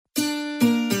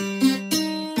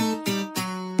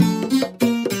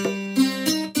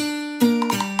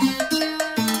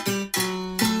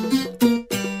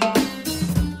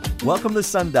Welcome to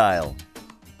Sundial.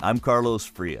 I'm Carlos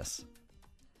Frias.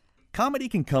 Comedy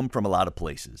can come from a lot of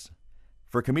places.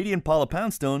 For comedian Paula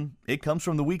Poundstone, it comes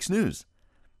from the week's news.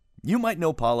 You might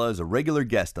know Paula as a regular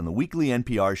guest on the weekly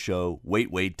NPR show,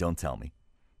 Wait, Wait, Don't Tell Me.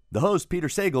 The host, Peter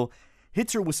Sagal,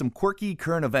 hits her with some quirky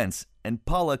current events, and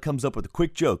Paula comes up with a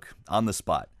quick joke on the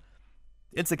spot.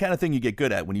 It's the kind of thing you get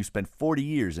good at when you spend 40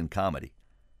 years in comedy.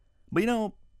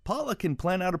 But Paula can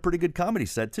plan out a pretty good comedy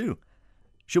set, too.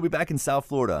 She'll be back in South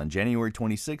Florida on January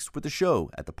 26th with a show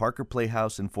at the Parker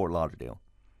Playhouse in Fort Lauderdale.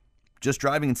 Just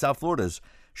driving in South Florida is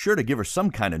sure to give her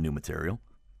some kind of new material.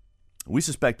 We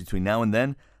suspect between now and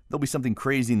then, there'll be something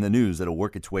crazy in the news that'll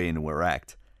work its way into her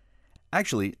act.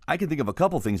 Actually, I can think of a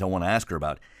couple things I want to ask her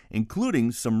about,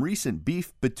 including some recent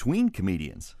beef between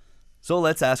comedians. So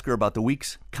let's ask her about the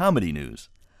week's comedy news.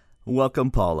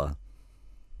 Welcome, Paula.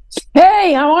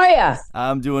 Hey, how are you?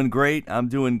 I'm doing great.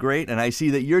 And I see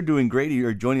that you're doing great.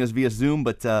 You're joining us via Zoom,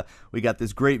 but we got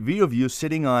this great view of you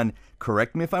sitting on,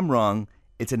 correct me if I'm wrong,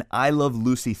 it's an I Love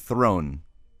Lucy throne.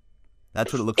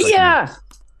 That's what it looks like. Yeah,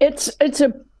 it's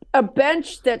a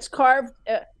bench that's carved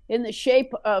in the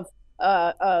shape of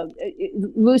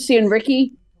Lucy and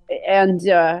Ricky, and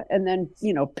then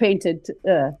painted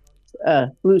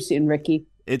Lucy and Ricky.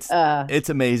 It's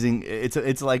amazing.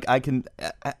 It's like I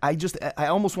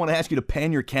almost want to ask you to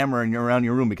pan your camera around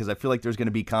your room because I feel like there's going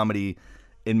to be comedy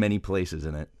in many places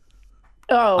in it.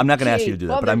 Oh, I'm not going to ask you to do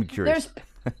that, but I'm curious.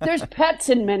 There's pets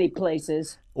in many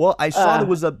places. Well, I saw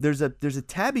there's a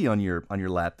tabby on your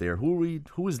lap there.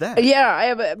 Who is that? Yeah, I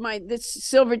have this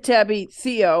silver tabby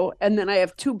Theo, and then I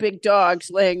have two big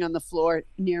dogs laying on the floor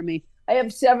near me. I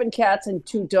have 7 cats and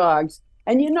 2 dogs,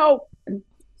 and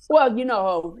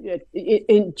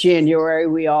in January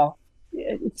we all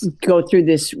go through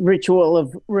this ritual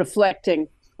of reflecting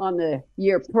on the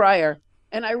year prior,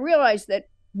 and I realized that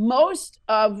most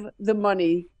of the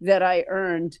money that I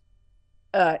earned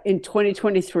in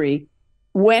 2023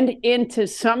 went into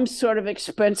some sort of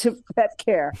expensive pet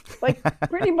care, like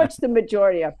pretty much the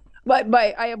majority of.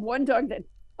 I have one dog that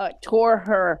tore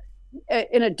her.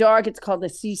 In a dog, it's called a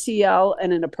CCL,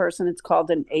 and in a person, it's called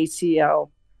an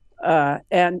ACL.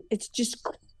 And it's just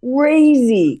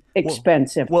crazy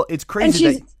expensive. Well, it's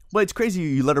crazy. It's crazy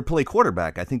you let her play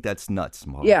quarterback. I think that's nuts,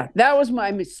 Mom. Yeah, that was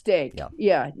my mistake.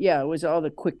 Yeah. It was all the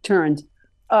quick turns.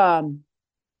 The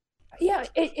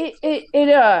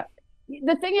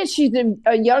thing is, she's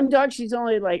a young dog. She's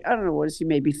only like, I don't know, what is she,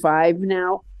 maybe 5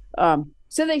 now?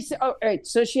 So they say, all right,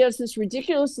 so she has this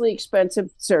ridiculously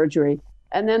expensive surgery.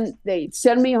 And then they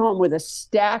send me home with a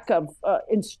stack of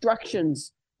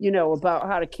instructions, about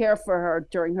how to care for her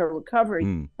during her recovery.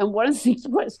 And one of the things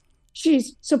was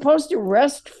she's supposed to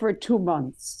rest for 2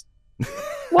 months.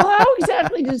 Well, how does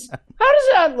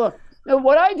that look? Now,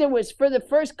 what I did was for the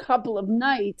first couple of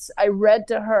nights, I read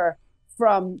to her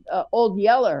from Old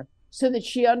Yeller so that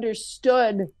she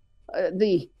understood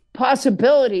the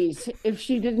possibilities if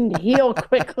she didn't heal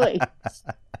quickly.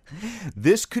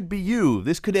 This could be you.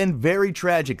 This could end very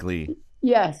tragically.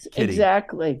 Yes, Kitty.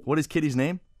 Exactly. What is Kitty's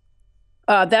name?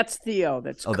 That's Theo.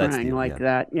 That's crying that's Theo, like yeah.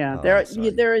 that. Yeah, Oh,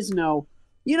 there is no.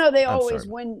 They always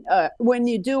when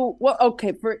you do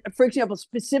okay. For example,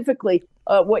 specifically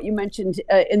what you mentioned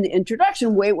in the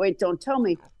introduction. Wait, don't tell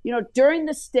me. During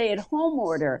the stay-at-home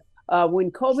order,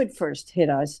 when COVID first hit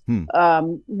us,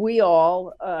 we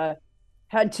all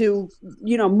had to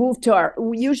move to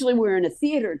usually we're in a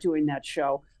theater doing that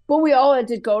show, but we all had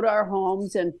to go to our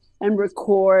homes and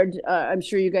record. I'm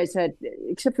sure you guys had,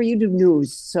 except for you do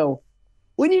news. So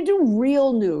when you do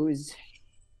real news,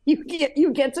 you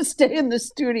get to stay in the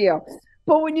studio.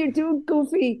 But when you do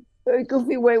goofy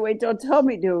wait, don't tell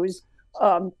me news,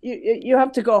 you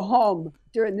have to go home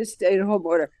during this stay-at-home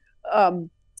order.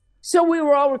 So we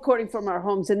were all recording from our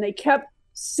homes, and they kept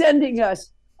sending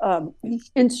us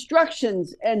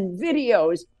instructions and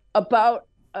videos about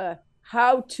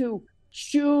how to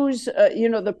choose,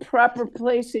 the proper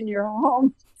place in your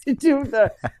home to do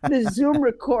the Zoom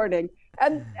recording.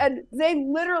 And they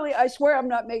literally, I swear I'm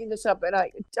not making this up, and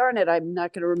I'm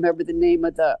not going to remember the name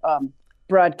of the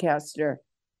broadcaster.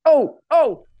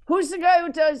 Oh, who's the guy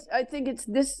who does, I think it's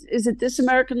this, is it This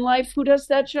American Life? Who does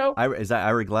that show? Is that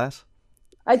Ira Glass?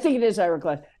 I think it is Ira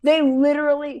Glass. They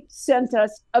literally sent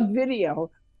us a video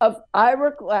of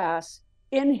Ira Glass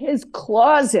in his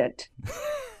closet,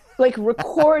 like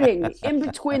recording in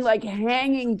between like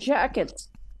hanging jackets.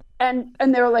 And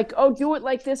they were like, oh, do it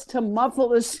like this to muffle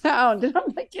the sound. And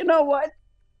I'm like, you know what?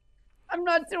 I'm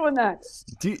not doing that.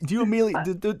 Do you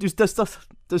immediately,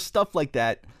 does stuff like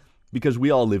that, because we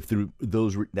all live through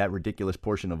that ridiculous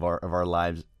portion of our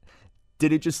lives,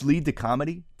 did it just lead to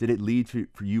comedy? Did it lead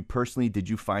for you personally? Did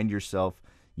you find yourself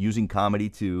using comedy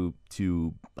to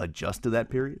adjust to that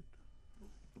period?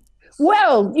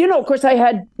 Well, of course, I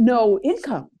had no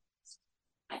income,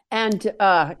 and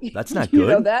that's not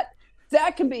good.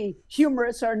 That can be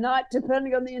humorous or not,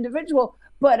 depending on the individual.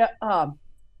 But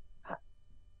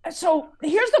so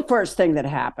here's the first thing that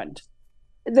happened.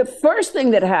 The first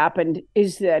thing that happened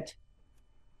is that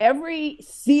every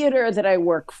theater that I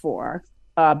work for,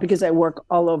 because I work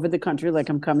all over the country, like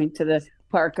I'm coming to the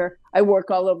Parker, I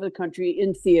work all over the country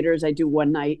in theaters. I do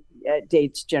one night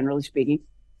dates, generally speaking.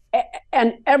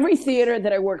 And every theater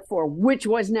that I work for, which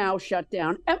was now shut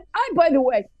down, and I, by the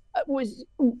way, was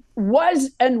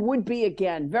and would be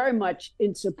again very much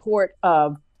in support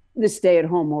of the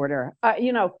stay-at-home order.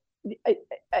 I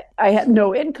had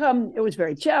no income. It was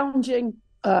very challenging.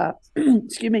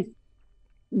 Excuse me.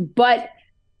 But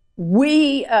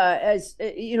we, as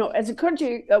a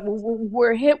country,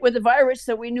 were hit with a virus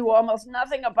that we knew almost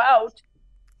nothing about,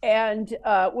 and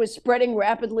was spreading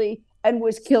rapidly and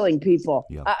was killing people.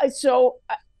 Yeah. So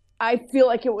I feel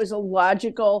like it was a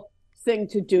logical thing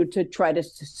to do to try to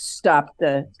stop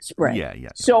the spread. Yeah.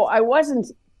 So I wasn't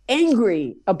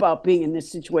angry about being in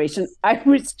this situation. I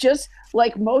was just,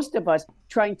 like most of us,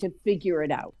 trying to figure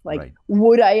it out. Like,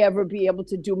 would I ever be able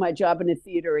to do my job in a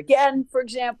theater again, for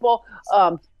example?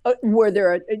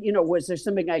 Was there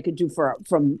something I could do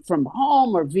from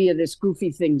home or via this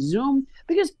goofy thing, Zoom?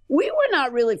 Because we were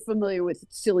not really familiar with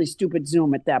silly, stupid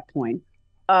Zoom at that point.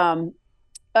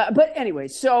 But anyway,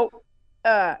 so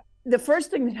the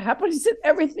first thing that happened is that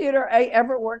every theater I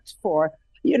ever worked for,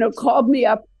 called me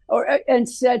up and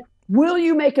said, will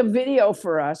you make a video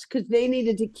for us? Because they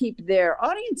needed to keep their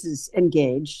audiences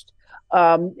engaged.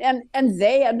 And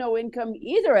they had no income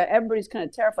either. Everybody's kind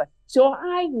of terrified. So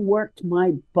I worked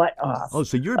my butt off. Oh,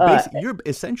 so you're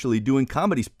essentially doing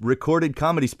recorded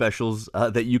comedy specials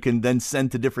that you can then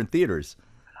send to different theaters.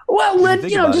 Well,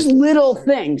 just little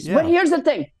things. Yeah. But here's the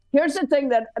thing. Here's the thing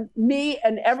that me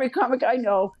and every comic I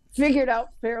know figured out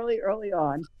fairly early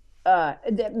on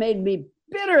that made me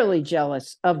bitterly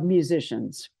jealous of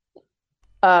musicians,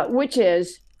 which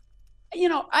is,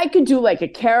 I could do like a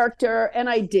character, and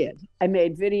I did. I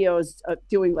made videos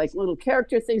doing like little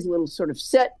character things, little sort of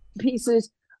set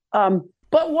pieces.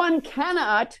 But one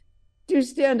cannot do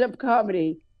stand-up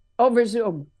comedy over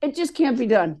Zoom. It just can't be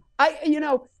done.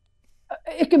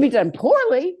 It can be done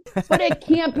poorly, but it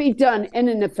can't be done in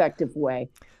an effective way.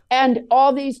 And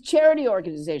all these charity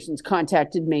organizations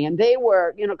contacted me, and they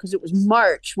were, because it was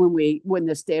March when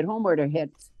the stay-at-home order hit.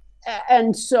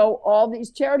 And so all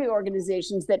these charity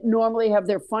organizations that normally have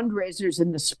their fundraisers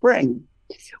in the spring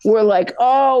were like,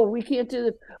 oh, we can't do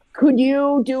this. Could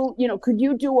you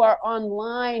do our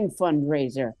online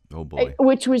fundraiser? Oh boy.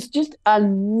 Which was just a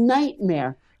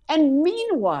nightmare. And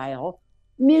meanwhile,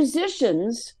 a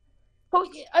musician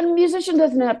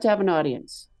doesn't have to have an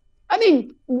audience. I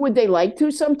mean, would they like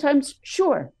to sometimes?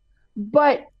 Sure.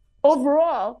 But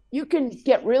overall, you can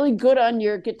get really good on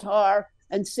your guitar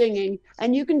and singing,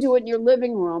 and you can do it in your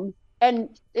living room, and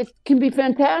it can be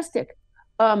fantastic.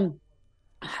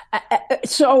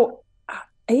 So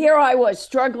here I was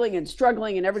struggling,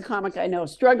 and every comic I know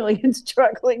struggling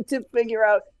to figure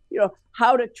out,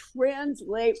 how to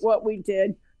translate what we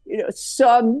did,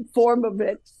 some form of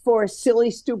it for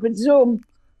silly, stupid Zoom,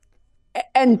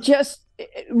 and just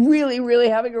really, really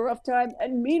having a rough time.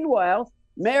 And meanwhile,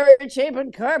 Mary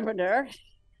Chapin Carpenter,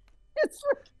 it's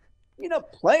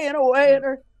playing away, and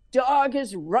her dog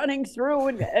is running through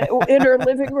in her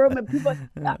living room, and people.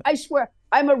 I swear,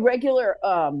 I'm a regular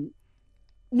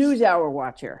NewsHour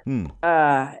watcher,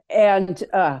 and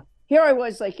here I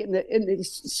was, like in the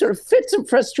sort of fits of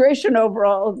frustration over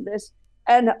all of this,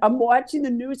 and I'm watching the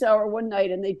NewsHour one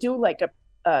night, and they do like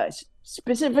a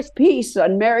specific piece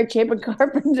on Mary Chapin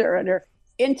Carpenter and her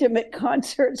intimate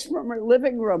concerts from her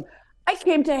living room. I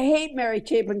came to hate Mary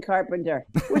Chapin Carpenter,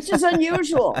 which is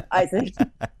unusual, I think.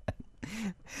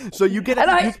 So you get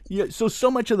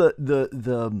so much of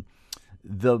the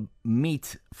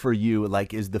meat for you,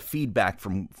 like, is the feedback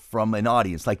from an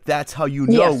audience. Like, that's how you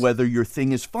know whether your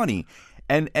thing is funny.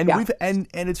 And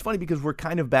it's funny because we're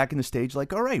kind of back in the stage,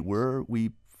 like, all right,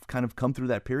 we've kind of come through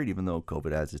that period, even though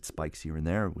COVID has its spikes here and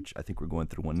there, which I think we're going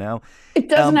through one now. It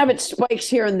doesn't have its spikes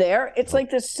here and there. It's like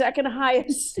the second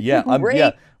highest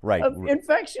rate of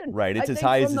infection. Right. It's as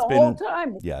high as it's been. Whole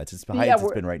time. Yeah, it's as high as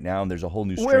it's been right now, and there's a whole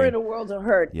new strain. We're in a world of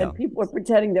hurt, and people are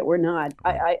pretending that we're not.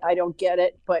 I don't get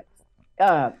it, but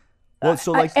but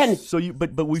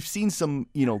we've seen some,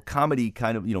 comedy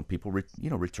kind of, people,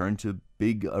 return to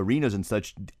big arenas and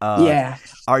such.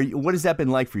 What has that been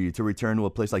like for you to return to a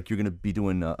place like you're going to be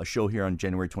doing a show here on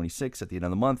January 26th at the end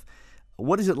of the month?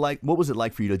 What is it like? What was it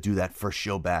like for you to do that first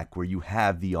show back where you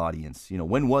have the audience?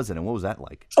 When was it and what was that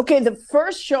like? Okay, the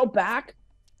first show back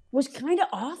was kind of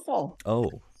awful. Oh.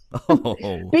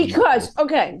 Because,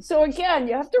 okay, so again,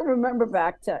 you have to remember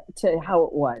back to how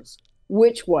it was,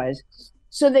 which was,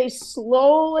 so they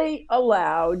slowly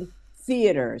allowed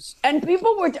theaters and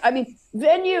people were,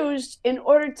 venues, in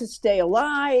order to stay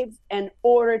alive, in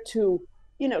order to,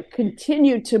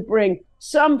 continue to bring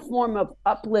some form of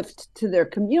uplift to their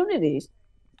communities.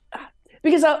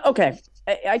 Because,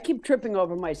 I keep tripping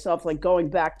over myself, like going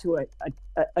back to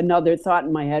another thought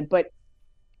in my head, but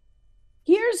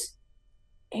here's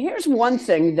one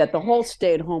thing that the whole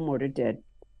stay-at-home order did,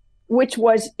 which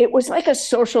was, it was like a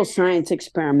social science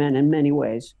experiment in many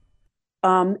ways.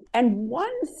 And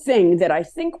one thing that I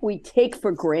think we take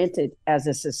for granted as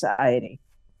a society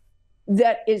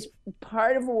that is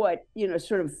part of what,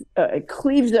 sort of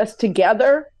cleaves us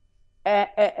together,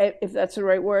 if that's the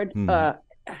right word,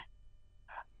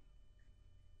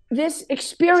 this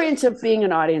experience of being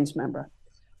an audience member.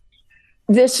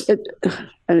 There's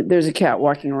a cat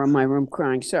walking around my room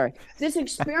crying, sorry. This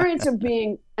experience of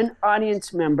being an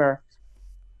audience member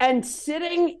and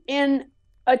sitting in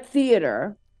a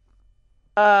theater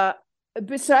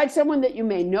beside someone that you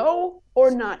may know or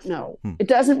not know, it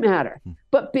doesn't matter,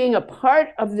 but being a part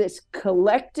of this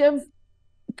collective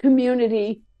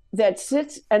community that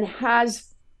sits and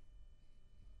has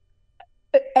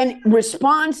and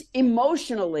responds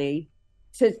emotionally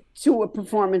to a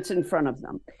performance in front of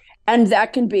them. And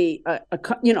that can be a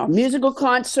musical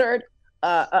concert,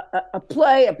 a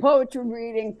play, a poetry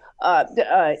reading,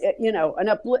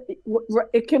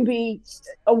 it can be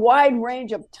a wide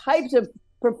range of types of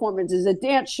performances, a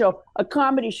dance show, a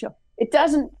comedy show. It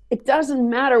doesn't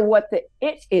matter what the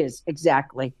it is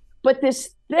exactly, but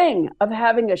this thing of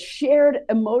having a shared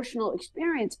emotional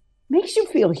experience makes you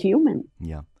feel human.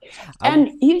 Yeah.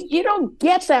 And you don't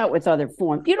get that with other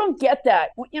forms. You don't get that.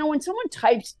 When someone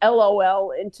types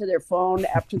LOL into their phone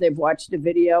after they've watched a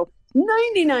video,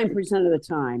 99% of the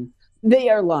time, they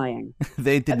are lying.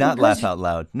 They did not laugh out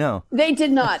loud. No. They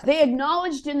did not. They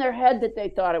acknowledged in their head that they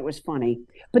thought it was funny,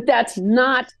 but that's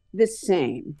not the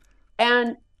same.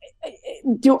 And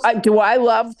do I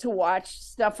love to watch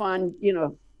stuff on,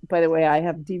 by the way, I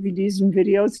have DVDs and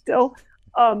videos still.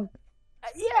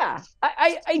 Yeah,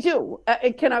 I do.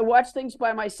 Can I watch things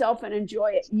by myself and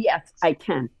enjoy it? Yes, I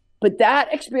can. But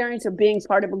that experience of being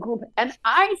part of a group, and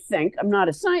I think, I'm not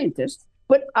a scientist,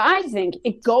 but I think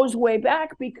it goes way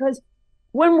back, because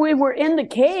when we were in the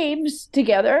caves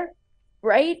together,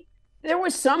 right, there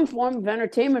was some form of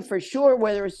entertainment for sure,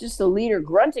 whether it was just the leader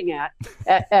grunting at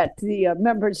the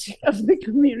members of the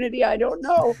community, I don't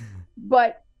know.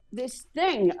 But this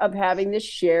thing of having this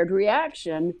shared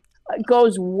reaction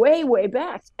goes way, way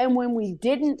back. And when we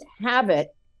didn't have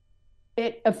it,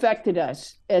 it affected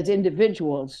us as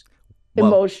individuals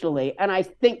emotionally. And I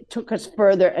think took us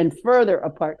further and further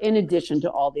apart, in addition to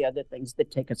all the other things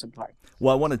that take us apart.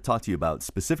 Well, I want to talk to you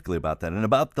specifically about that and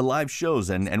about the live shows.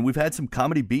 And we've had some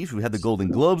comedy beefs. We had the Golden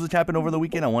Globes, which happened over the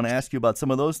weekend. I want to ask you about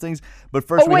some of those things. But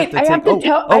first, I have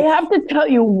to tell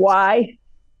you why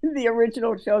the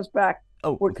original shows back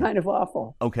were kind of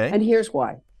awful. Okay. And here's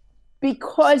why.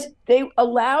 Because they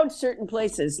allowed certain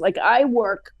places, like I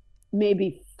work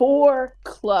maybe 4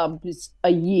 clubs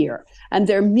a year, and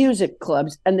they're music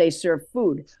clubs, and they serve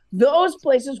food. Those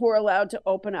places were allowed to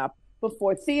open up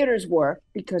before theaters were,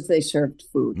 because they served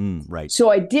food. Right. So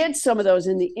I did some of those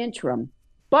in the interim,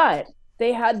 but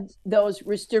they had those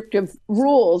restrictive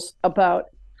rules about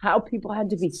how people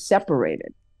had to be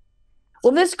separated.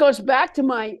 Well, this goes back to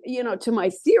my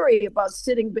theory about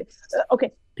sitting.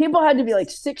 Okay. People had to be like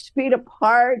 6 feet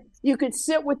apart. You could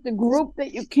sit with the group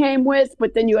that you came with,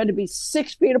 but then you had to be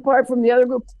 6 feet apart from the other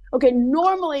group. Okay,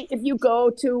 normally if you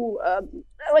go to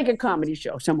like a comedy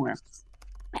show somewhere,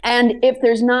 and if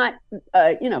there's not,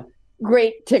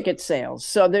 great ticket sales,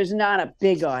 so there's not a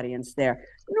big audience there,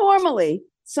 normally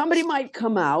somebody might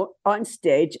come out on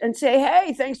stage and say,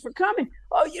 hey, thanks for coming.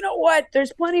 Oh, you know what?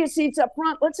 There's plenty of seats up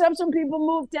front. Let's have some people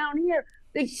move down here.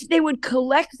 They would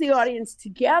collect the audience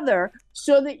together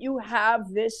so that you have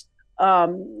this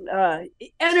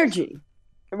energy,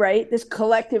 right? This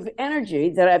collective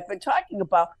energy that I've been talking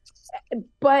about.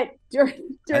 But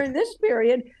during this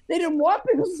period, they didn't want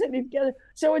people sitting together.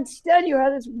 So instead, you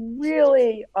had this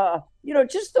really,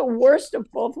 just the worst of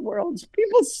both worlds.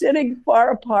 People sitting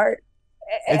far apart.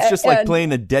 It's just like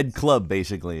playing a dead club,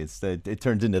 basically. It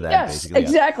turns into that. Yes, basically.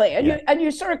 Exactly. Yeah. And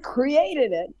you sort of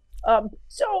created it.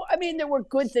 So, there were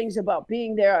good things about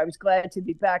being there. I was glad to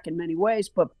be back in many ways,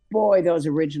 but boy, those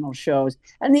original shows.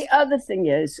 And the other thing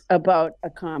is about a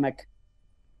comic,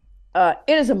 It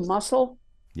is a muscle.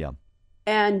 Yeah.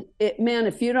 And man,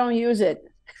 if you don't use it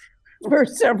for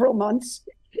several months,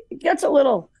 it gets a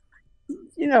little,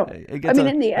 in the end, it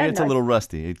gets a little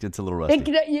rusty. It gets a little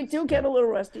rusty. You do get a little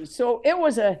rusty. So it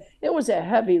was a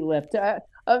heavy lift.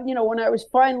 When I was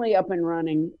finally up and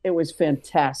running, it was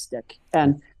fantastic.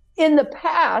 And in the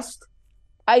past,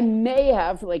 I may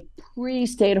have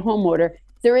pre-stay-at-home order.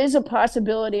 There is a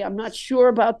possibility. I'm not sure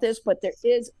about this, but there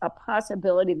is a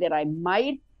possibility that I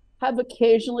might have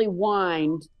occasionally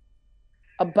whined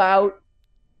about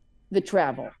the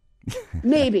travel.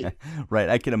 Maybe. Right.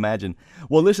 I can imagine.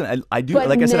 Well, listen, I do. But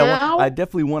like I said, I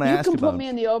definitely want to ask about. You can put me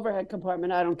in the overhead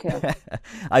compartment. I don't care.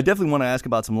 I definitely want to ask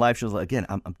about some live shows. Again,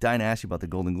 I'm dying to ask you about the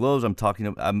Golden Globes. I'm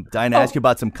dying to ask you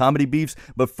about some comedy beefs.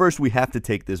 But first, we have to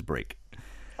take this break.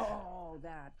 Oh,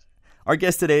 that. Our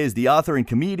guest today is the author and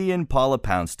comedian Paula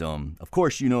Poundstone. Of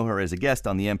course, you know her as a guest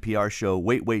on the NPR show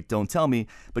Wait, Wait, Don't Tell Me,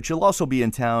 but she'll also be in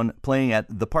town playing at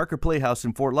the Parker Playhouse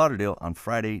in Fort Lauderdale on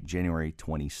Friday, January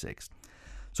 26th.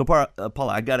 So, Paula,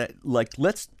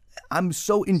 I'm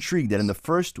so intrigued that in the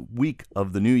first week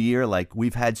of the new year,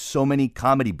 we've had so many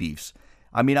comedy beefs.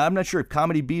 I mean, I'm not sure if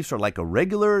comedy beefs are a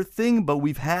regular thing, but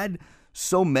we've had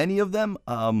so many of them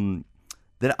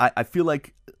that I feel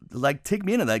like take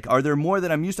me into that. Are there more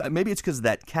than I'm used to? Maybe it's because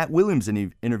that Cat Williams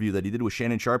interview that he did with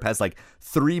Shannon Sharpe has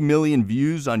 3 million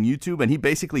views on YouTube, and he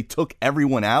basically took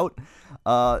everyone out.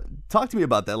 Talk to me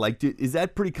about that. Is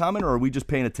that pretty common, or are we just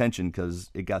paying attention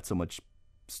because it got so much?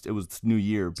 It was New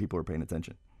Year. People are paying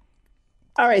attention.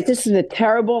 All right. This is a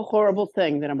terrible, horrible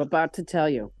thing that I'm about to tell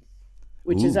you,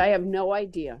 which is I have no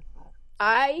idea.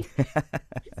 The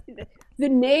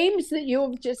names that you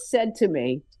have just said to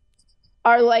me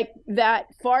are like that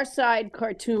Far Side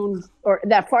cartoon or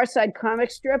that Far Side comic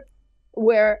strip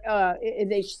where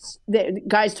the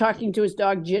guy's talking to his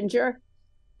dog Ginger,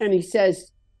 and he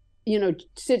says,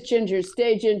 sit Ginger,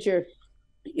 stay Ginger,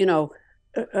 I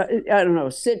don't know,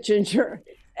 sit Ginger.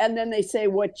 And then they say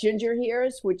what Ginger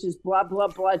hears, which is blah, blah,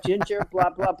 blah, Ginger, blah,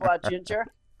 blah, blah, Ginger.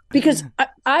 Because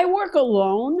I work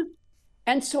alone,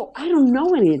 and so I don't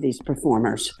know any of these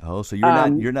performers. Oh, so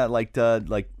you're not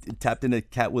tapped into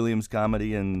Cat Williams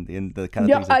comedy and in the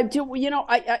kind of things. No, I do.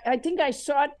 I think I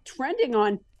saw it trending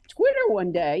on Twitter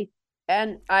one day,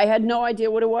 and I had no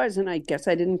idea what it was, and I guess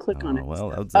I didn't click on it.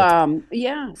 Well,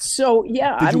 yeah. So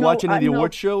yeah. Did you watch any of the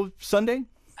awards show Sunday?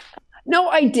 No,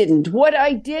 I didn't. What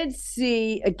I did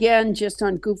see, again, just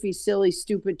on goofy, silly,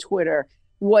 stupid Twitter,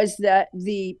 was that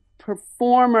the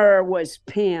performer was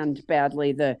panned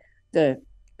badly, the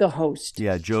host.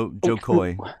 Yeah, Joe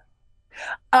Coy.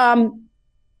 And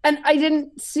I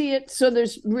didn't see it, so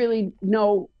there's really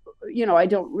no, I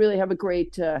don't really have a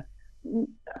great,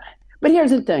 but here's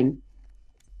the thing.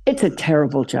 It's a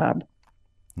terrible job.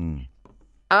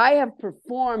 I have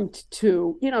performed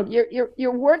to,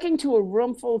 you're working to a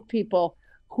room full of people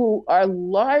who are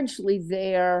largely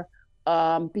there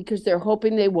because they're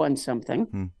hoping they won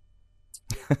something.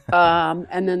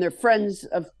 And then they're friends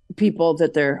of people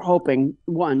that they're hoping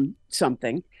won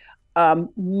something.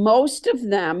 Most of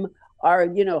them are,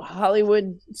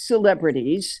 Hollywood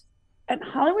celebrities, and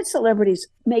Hollywood celebrities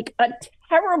make a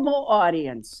terrible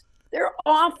audience. They're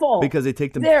awful. Because they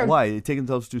take why? They take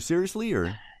themselves too seriously,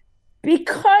 or?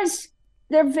 Because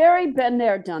they're very been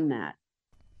there, done that.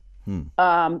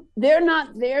 They're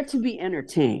not there to be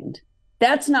entertained.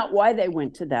 That's not why they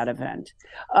went to that event.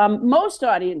 Most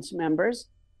audience members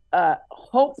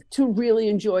hope to really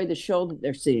enjoy the show that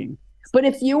they're seeing. But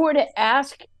if you were to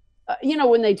ask,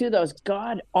 when they do those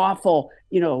god awful,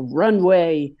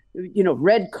 runway,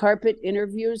 red carpet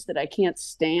interviews that I can't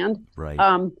stand, right?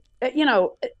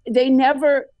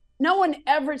 No one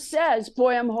ever says,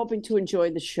 boy, I'm hoping to enjoy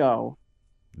the show.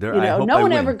 No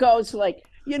one ever goes I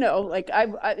watch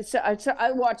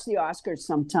the Oscars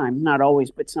sometimes, not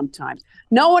always, but sometimes.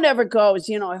 No one ever goes,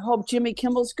 I hope Jimmy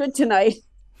Kimmel's good tonight.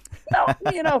 I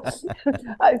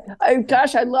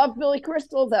love Billy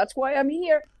Crystal. That's why I'm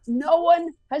here. No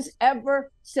one has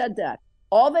ever said that.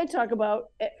 All they talk about,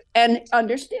 and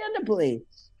understandably,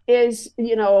 is,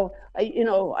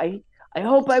 I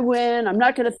hope I win. I'm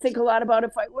not going to think a lot about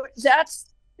if I win.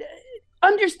 That's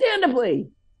understandably.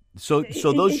 So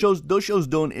those shows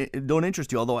don't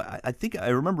interest you. Although I think I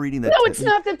remember reading that. No, it's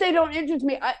not that they don't interest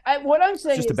me. What I'm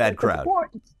saying is just a bad crowd.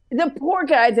 The poor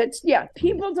guy.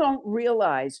 People don't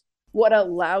realize what a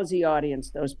lousy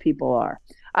audience those people are.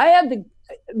 I had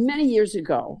many years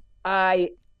ago.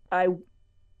 I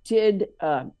did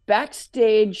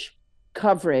backstage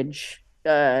coverage.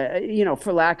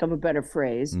 For lack of a better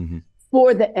phrase. Mm-hmm.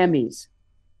 For the Emmys.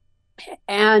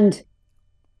 And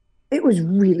it was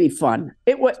really fun.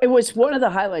 It was one of the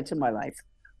highlights of my life.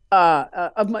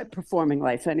 of my performing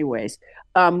life, anyways,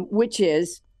 which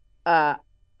is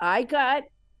I got,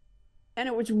 and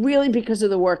it was really because of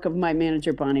the work of my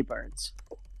manager, Bonnie Burns.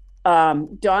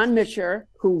 Don Mischer,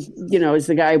 who, is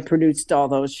the guy who produced all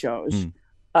those shows.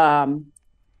 I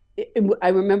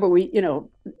remember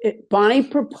Bonnie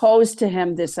proposed to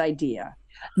him this idea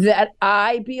that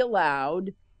I be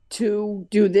allowed to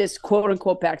do this quote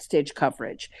unquote backstage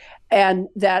coverage, and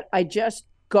that I just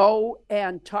go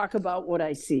and talk about what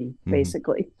I see,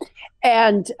 basically.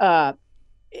 And that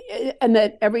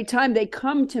every time they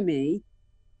come to me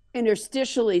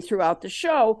interstitially throughout the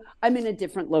show, I'm in a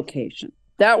different location.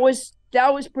 That was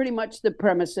pretty much the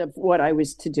premise of what I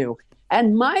was to do.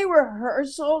 And my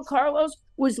rehearsal, Carlos,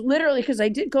 was literally, because I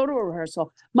did go to a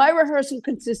rehearsal, my rehearsal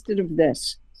consisted of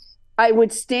this. I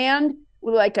would stand,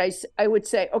 like I would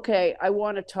say, okay, I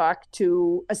want to talk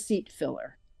to a seat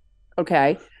filler.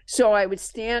 Okay. So I would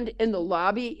stand in the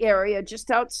lobby area just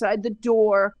outside the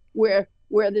door where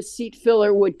the seat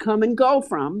filler would come and go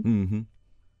from.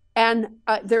 And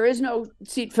there is no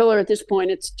seat filler at this point.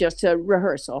 It's just a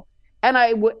rehearsal. And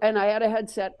I had a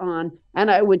headset on, and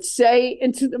I would say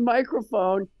into the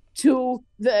microphone to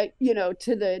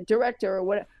the director or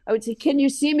whatever, I would say, "Can you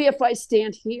see me if I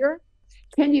stand here?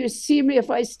 Can you see me if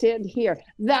I stand here?"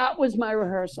 That was my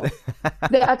rehearsal.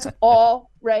 That's all,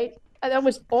 right? And that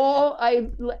was all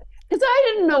because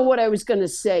I didn't know what I was going to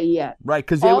say yet. Right,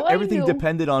 because everything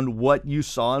depended on what you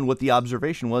saw and what the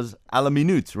observation was à la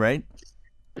minute, right?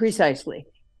 Precisely.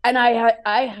 And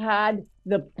I had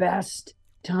the best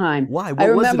time. Why?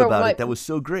 What was it about it that was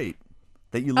so great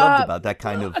that you loved about that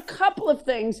kind of? A couple of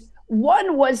things.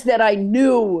 One was that I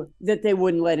knew that they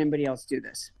wouldn't let anybody else do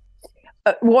this.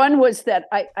 One was that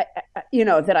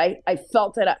I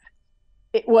felt that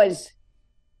it was.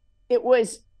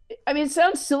 I mean, it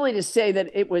sounds silly to say that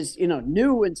it was,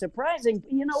 new and surprising,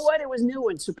 but you know what? It was new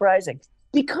and surprising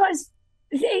because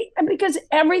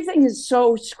everything is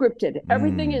so scripted.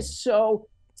 Everything is so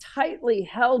tightly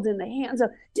held in the hands of.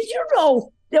 Did you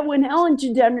know that when Ellen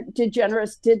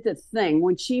DeGeneres did the thing,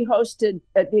 when she hosted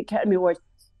at the Academy Awards,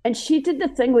 and she did the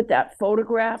thing with that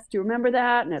photograph? Do you remember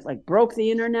that? And it broke the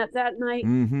internet that night.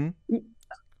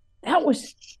 That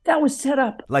was set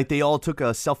up. Like they all took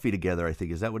a selfie together, I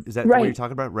think. Is that right. What you're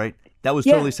talking about? Right. That was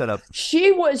totally set up.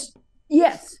 She was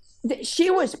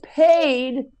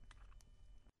paid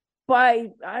by,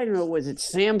 I don't know, was it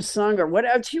Samsung or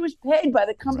whatever? She was paid by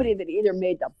the company that either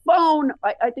made the phone.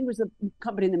 I think it was the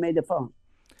company that made the phone.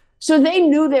 So they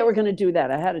knew they were going to do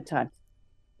that ahead of time.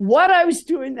 What I was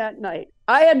doing that night,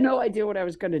 I had no idea what I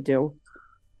was going to do,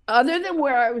 other than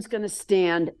where I was going to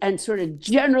stand and sort of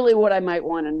generally what I might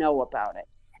want to know about it.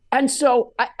 And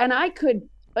so, I could,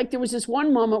 there was this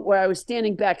one moment where I was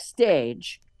standing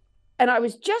backstage and I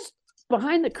was just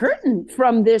behind the curtain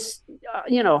from this,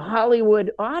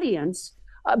 Hollywood audience,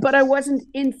 but I wasn't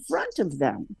in front of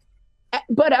them.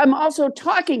 But I'm also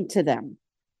talking to them.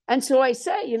 And so I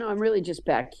say, I'm really just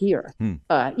back here,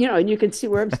 and you can see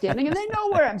where I'm standing, and they know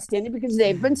where I'm standing because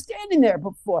they've been standing there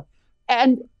before.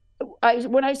 And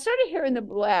when I started hearing them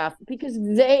laugh, because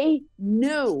they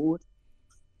knew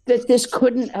that this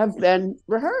couldn't have been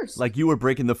rehearsed. Like you were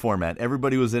breaking the format.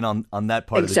 Everybody was in on that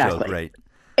part of the joke, right?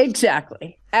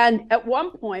 Exactly. And at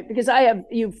one point, because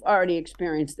you've already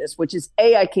experienced this, which is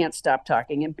A, I can't stop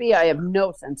talking, and B, I have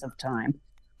no sense of time.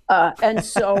 And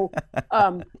so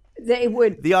they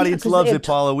would. The audience loves it,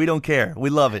 Paula. We don't care. We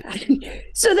love it.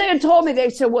 So they had told me, they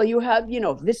said, well, you have,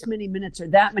 this many minutes or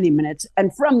that many minutes.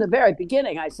 And from the very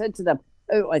beginning, I said to them,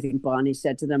 I think Bonnie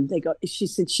said to them, she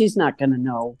said, she's not going to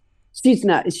know. That's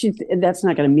not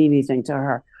going to mean anything to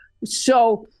her.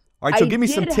 So. All right. So give me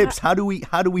some tips. How do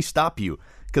we stop you?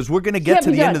 Because we're going to get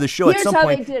to the end of the show at some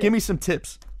point. Give me some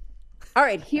tips. All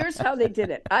right. Here's how they did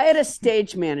it. I had a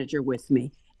stage manager with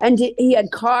me. And he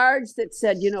had cards that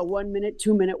said, 1 minute,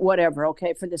 2 minute, whatever,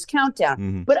 okay, for this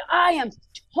countdown. But I am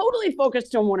totally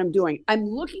focused on what I'm doing. I'm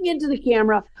looking into the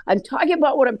camera. I'm talking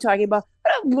about what I'm talking about,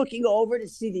 but I'm looking over to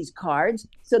see these cards.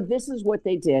 So this is what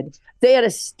they did. They had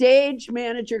a stage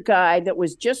manager guy that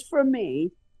was just for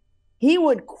me. He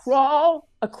would crawl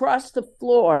across the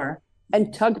floor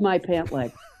and tug my pant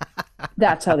leg.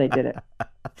 That's how they did it.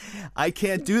 I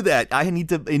can't do that. I need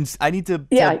to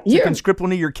conscript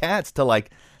one of your cats to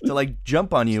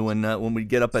jump on you when we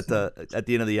get up at the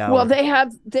end of the hour. Well, they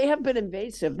have been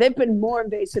invasive. They've been more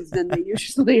invasive than they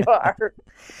usually are.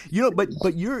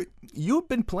 But you've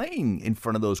been playing in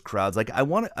front of those crowds. Like I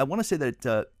want to say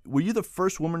that were you the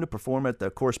first woman to perform at the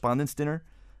Correspondents' Dinner?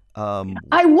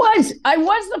 I was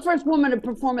the first woman to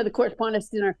perform at the Correspondents'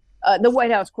 Dinner, the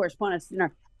White House Correspondents'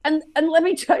 Dinner. And let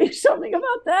me tell you something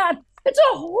about that. It's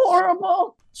a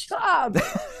horrible job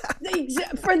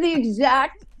for the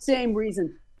exact same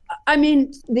reason. I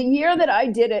mean, the year that I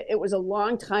did it, it was a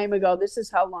long time ago. This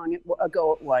is how long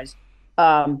ago it was.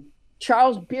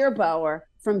 Charles Bierbauer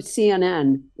from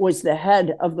CNN was the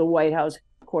head of the White House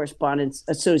Correspondents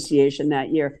Association that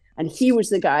year. And he was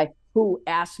the guy who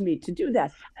asked me to do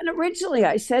that. And originally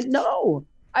I said no.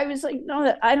 I was like,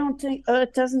 no, I don't think,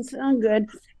 it doesn't sound good.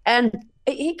 And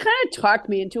he kind of talked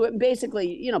me into it and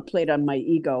basically, played on my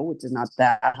ego, which is not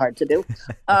that hard to do.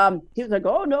 He was like,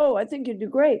 oh, no, I think you do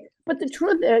great. But the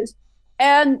truth is,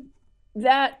 and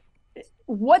that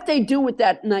what they do with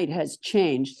that night has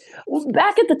changed. Well,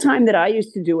 back at the time that I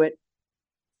used to do it,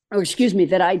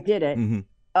 that I did it,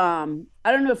 I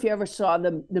don't know if you ever saw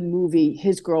the movie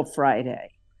His Girl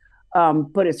Friday,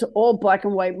 but it's an old black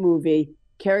and white movie.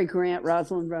 Cary Grant,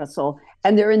 Rosalind Russell,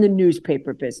 and they're in the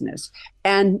newspaper business.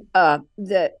 And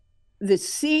the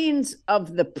scenes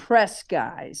of the press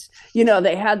guys,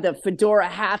 they had the fedora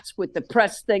hats with the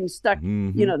press thing stuck,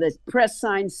 the press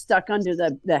signs stuck under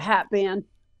the hat band.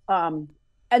 And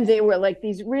they were like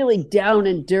these really down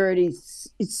and dirty,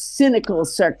 cynical,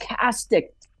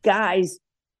 sarcastic guys.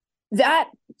 That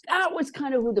was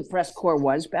kind of who the press corps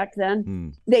was back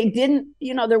then. They didn't,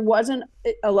 there wasn't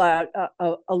a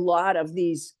lot of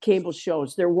these cable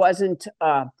shows. There wasn't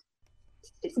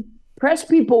press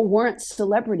people weren't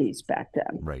celebrities back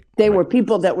then. Right. They were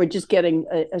people that were just getting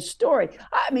a story.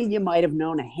 I mean, you might have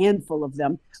known a handful of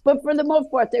them, but for the most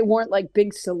part, they weren't like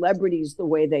big celebrities the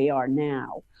way they are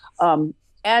now.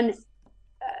 And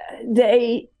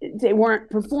they weren't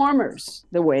performers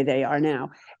the way they are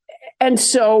now. And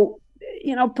so,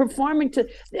 performing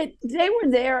they were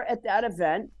there at that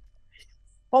event,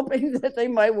 hoping that they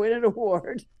might win an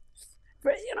award.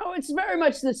 But, it's very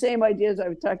much the same ideas I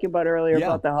was talking about earlier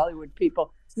about the Hollywood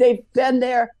people. They've been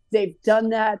there. They've done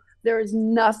that. There is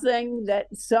nothing that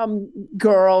some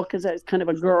girl, because I was kind of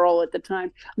a girl at the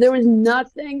time, there was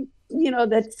nothing,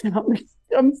 that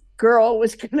some girl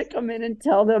was going to come in and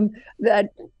tell them that,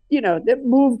 that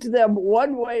moved them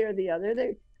one way or the other.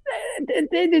 They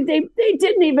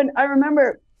didn't even. I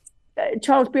remember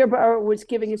Charles Bierbauer was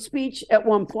giving a speech at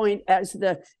one point as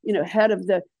the head of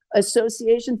the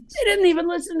association. They didn't even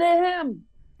listen to him.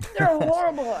 They're a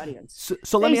horrible audience.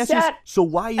 So let me ask you. So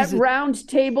why is at it round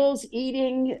tables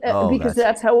eating because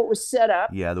that's how it was set up?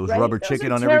 Yeah, there was right? rubber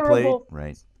chicken on every plate.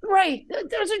 Right. Right.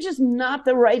 Those are just not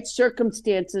the right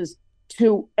circumstances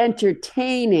to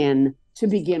entertain in to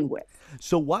begin with.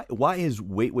 So why has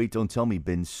Wait, Don't Tell Me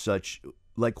been such?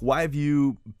 Like, why have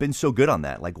you been so good on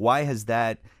that? Like, why has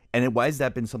that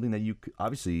been something that you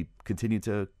obviously continue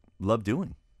to love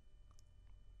doing?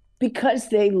 Because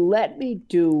they let me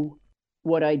do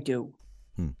what I do,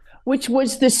 which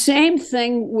was the same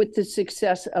thing with the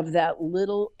success of that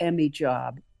little Emmy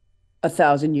job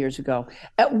 1,000 years ago.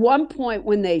 At one point,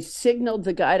 when they signaled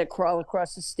the guy to crawl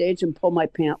across the stage and pull my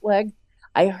pant leg,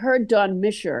 I heard Don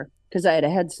Misher, because I had a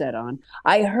headset on,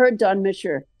 I heard Don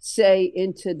Misher say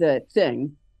into the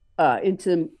thing, to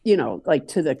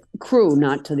the crew,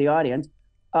 not to the audience,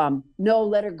 no,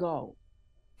 let her go.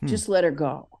 Just let her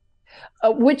go.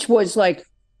 Which was like,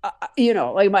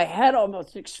 like my head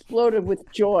almost exploded with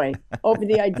joy over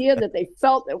the idea that they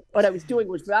felt that what I was doing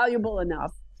was valuable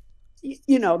enough,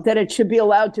 that it should be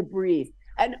allowed to breathe.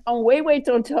 And on Wait,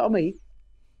 Don't Tell Me,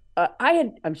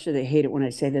 I'm sure they hate it when I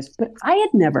say this, but I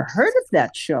had never heard of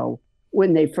that show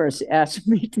when they first asked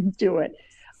me to do it.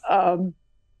 So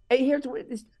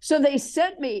they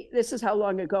sent me, this is how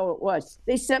long ago it was.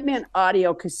 They sent me an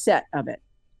audio cassette of it.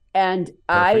 And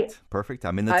Perfect.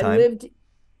 I'm in the time.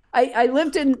 I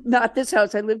lived in, not this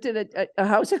house, I lived in a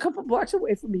house a couple blocks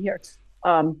away from here.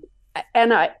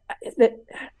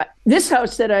 This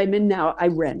house that I'm in now, I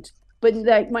rent. But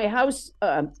like my house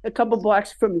a couple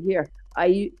blocks from here,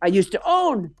 I used to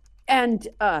own. And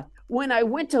when I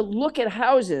went to look at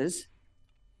houses,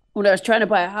 when I was trying to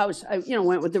buy a house, I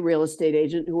went with the real estate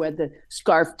agent who had the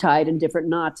scarf tied in different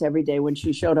knots every day when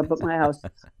she showed up at my house.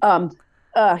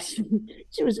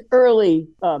 She was early,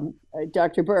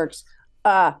 Dr. Burks.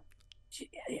 So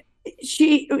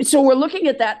we're looking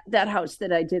at that house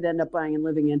that I did end up buying and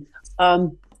living in.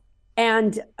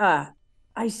 And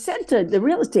I said to the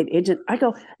real estate agent, I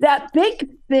go, that big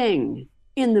thing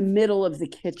in the middle of the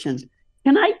kitchen,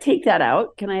 can I take that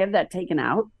out? Can I have that taken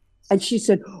out? And she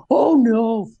said, oh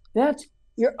no, that's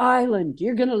your island.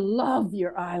 You're going to love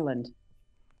your island.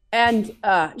 And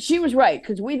she was right,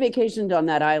 because we vacationed on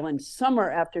that island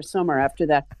summer after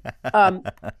that.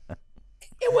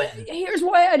 Here's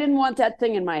why I didn't want that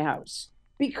thing in my house.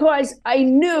 Because I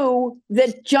knew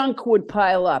that junk would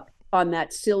pile up on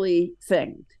that silly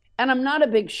thing. and I'm not a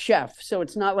big chef, so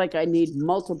it's not like I need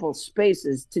multiple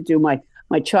spaces to do my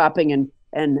chopping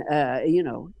and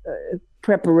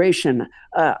preparation.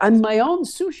 I'm my own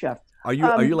sous chef. Are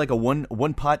you like a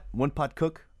one pot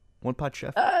cook, one pot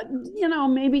chef?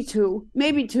 Maybe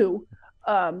two.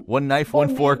 One knife,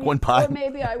 one fork, one pot. Or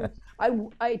maybe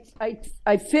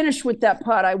I finish with that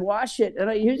pot. I wash it and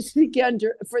I use it again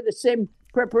for the same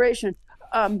preparation.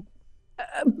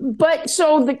 But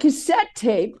so the cassette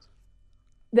tape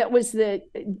that was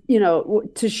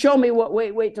to show me what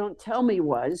Wait, Don't Tell Me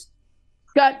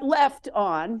got left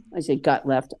on. I say got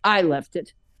left. I left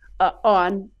it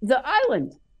on the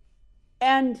island.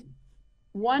 And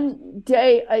one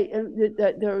day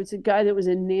there was a guy that was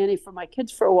a nanny for my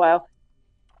kids for a while.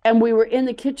 And we were in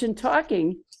the kitchen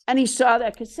talking, and he saw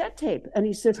that cassette tape. And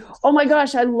he said, "Oh, my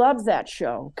gosh, I love that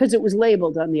show," because it was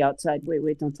labeled on the outside,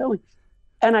 Wait, Don't Tell Me.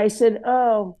 And I said,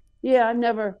 "Oh, yeah, I've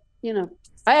never,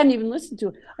 I hadn't even listened to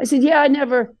it." I said, "Yeah,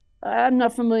 I'm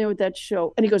not familiar with that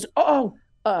show." And he goes,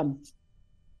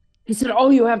 he said,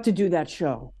 "Oh, you have to do that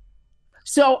show."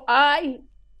 So I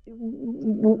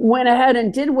went ahead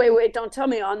and did Wait, Don't Tell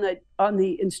Me on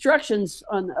the instructions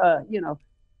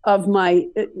of my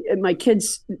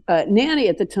kid's nanny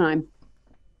at the time.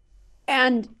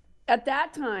 And at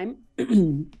that time,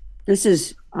 this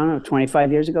is, I don't know,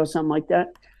 25 years ago, something like that.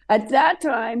 At that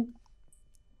time,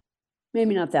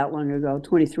 maybe not that long ago,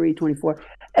 23, 24.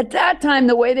 At that time,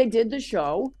 the way they did the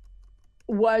show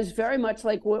was very much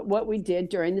like what we did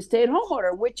during the stay-at-home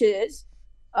order, which is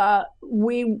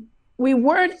we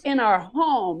weren't in our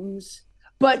homes,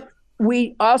 but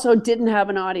we also didn't have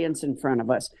an audience in front of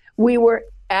us. We were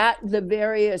at the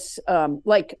various,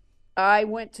 I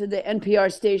went to the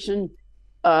NPR station,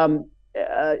 the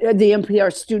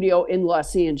NPR studio in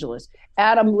Los Angeles.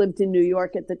 Adam lived in New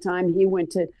York at the time. He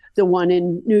went to the one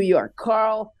in New York.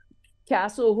 Carl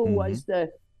Castle, who was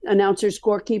the announcer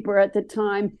scorekeeper at the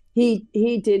time,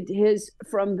 he did his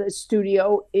from the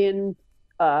studio in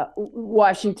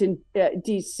Washington,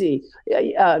 D.C.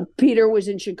 Peter was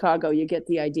in Chicago. You get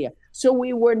the idea. So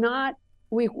we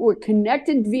were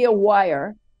connected via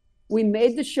wire. We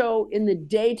made the show in the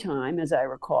daytime, as I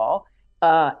recall,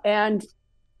 but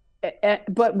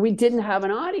we didn't have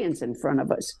an audience in front of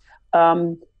us.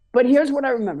 But here's what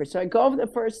I remember. So I go over the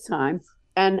first time,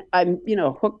 and I'm,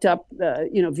 hooked up,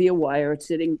 via wire,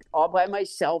 sitting all by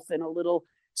myself in a little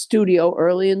studio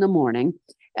early in the morning.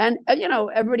 And,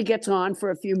 everybody gets on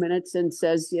for a few minutes and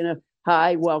says,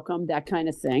 hi, welcome, that kind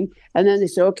of thing. And then they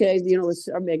say, okay, let's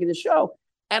start making the show.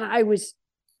 And I was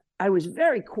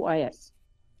very quiet,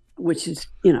 which is,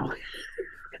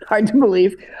 hard to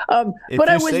believe. But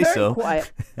I was very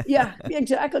quiet. Yeah,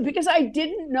 exactly. Because I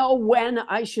didn't know when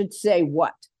I should say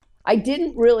what. I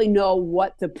didn't really know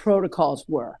what the protocols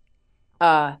were.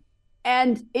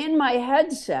 And in my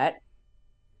headset,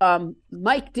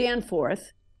 Mike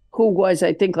Danforth, who was,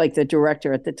 I think, like the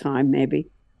director at the time, maybe,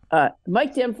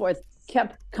 Mike Danforth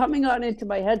kept coming on into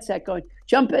my headset going,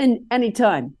 "Jump in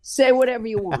anytime, say whatever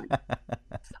you want."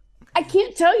 I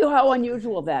can't tell you how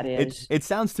unusual that is. It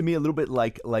sounds to me a little bit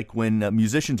like when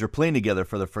musicians are playing together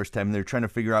for the first time and they're trying to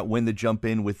figure out when to jump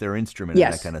in with their instrument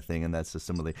and that kind of thing, and that's a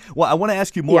simile. Well, I want to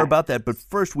ask you more about that, but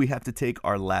first we have to take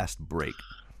our last break.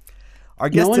 Our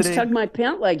guest no one's today, tugged my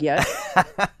pant leg yet.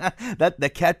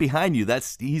 that cat behind you,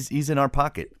 he's in our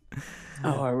pocket.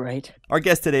 Oh, all right. Our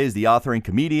guest today is the author and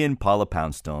comedian Paula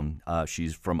Poundstone.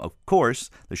 She's from, of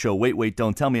course, the show Wait,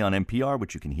 Don't Tell Me on NPR,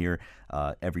 which you can hear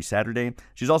every Saturday.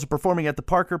 She's also performing at the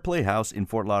Parker Playhouse in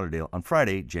Fort Lauderdale on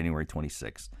Friday, January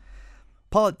 26th.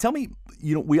 Paula, tell me,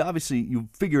 you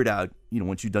figured out,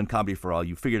 once you've done Comedy for All,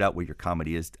 you figured out what your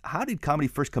comedy is. How did comedy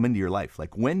first come into your life?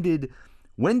 Like, when did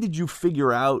you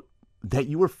figure out that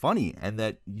you were funny and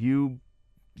that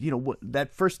that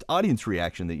first audience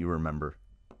reaction that you remember?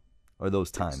 Or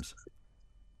those times?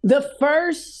 The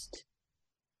first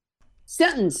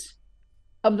sentence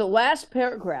of the last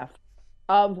paragraph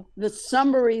of the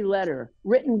summary letter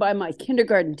written by my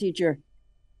kindergarten teacher,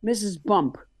 Mrs.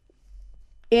 Bump,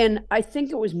 in, I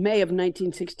think it was May of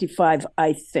 1965,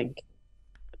 I think,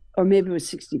 or maybe it was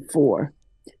 64.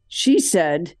 She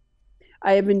said,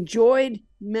 "I have enjoyed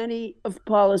many of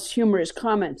Paula's humorous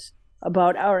comments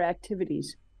about our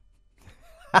activities."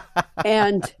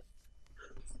 And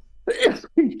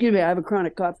excuse me, I have a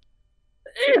chronic cough.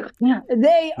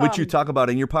 Which you talk about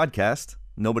in your podcast.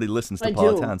 Nobody listens to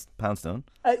Paula Poundstone.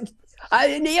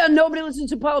 Nobody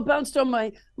listens to Paula Poundstone,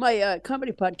 my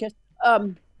comedy podcast.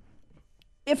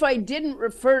 If I didn't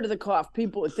refer to the cough,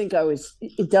 people would think I was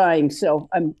dying. So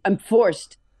I'm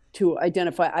forced to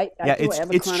identify.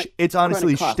 It's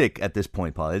honestly shtick at this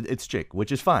point, Paula. It's shtick,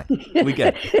 which is fine. We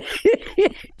get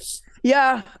it.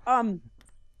 Yeah.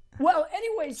 Well,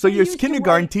 anyway, So so your you used to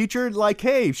kindergarten write. teacher, like,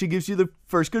 hey, she gives you the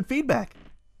first good feedback.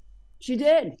 She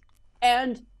did,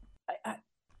 and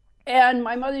and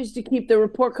my mother used to keep the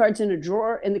report cards in a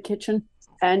drawer in the kitchen.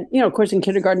 And of course, in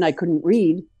kindergarten, I couldn't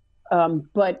read,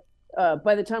 but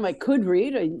by the time I could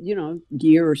read, a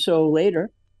year or so later,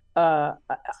 uh,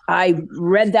 I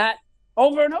read that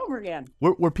over and over again.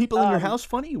 Were people in your Um, house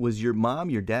funny? Was your mom,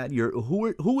 your dad,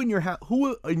 who in your house,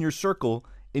 who in your circle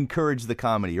encouraged the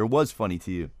comedy or was funny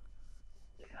to you?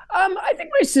 I think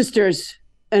my sisters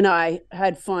and I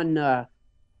had fun,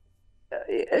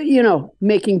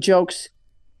 making jokes.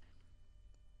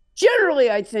 Generally,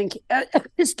 I think,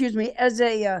 excuse me, as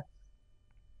a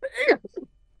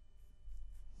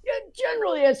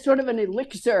generally as sort of an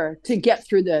elixir to get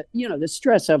through the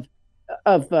stress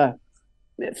of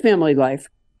family life.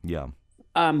 Yeah.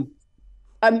 Um,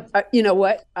 you know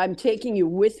what? I'm taking you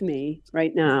with me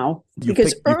right now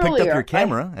because You picked up your earlier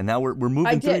camera and now we're I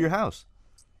moving through did. your house.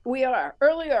 We are.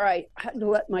 Earlier, I had to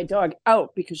let my dog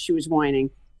out because she was whining.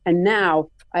 And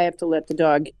now I have to let the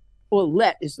dog, well,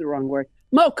 let is the wrong word.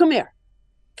 Mo, come here.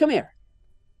 Come here.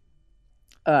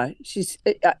 I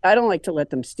don't like to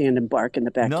let them stand and bark in the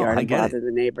No, backyard I and get bother it.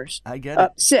 the neighbors. I get it.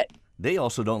 Sit. They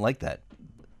also don't like that.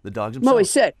 The dogs Mo,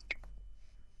 themselves. sit.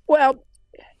 Well,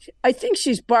 I think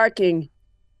she's barking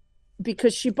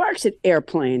because she barks at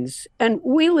airplanes and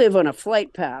we live on a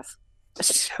flight path.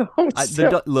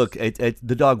 Look,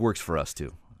 the dog works for us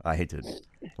too. I hate to,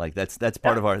 like that's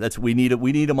part of our. We need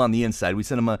him on the inside. We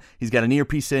send him he's got an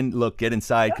earpiece in. Look, get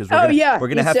inside because we're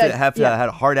gonna have to have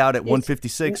a heart out at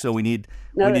 156. So we need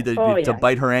to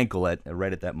bite her ankle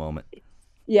right at that moment.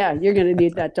 Yeah, you're gonna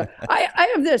need that dog. I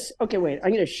have this. Okay, wait.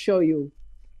 I'm gonna show you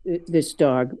this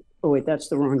dog. Oh wait, that's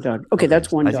the wrong dog. Okay,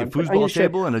 that's one I dog. see a foosball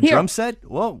table and a drum set.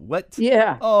 Whoa, what?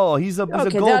 Yeah. Oh, he's a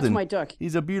golden. That's my dog.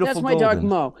 He's a beautiful. That's my dog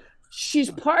Mo.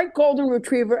 She's part golden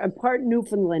retriever and part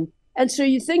Newfoundland. And so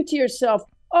you think to yourself,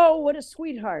 "Oh, what a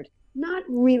sweetheart." Not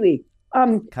really.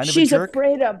 She's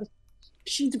afraid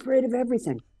of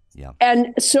everything. Yeah.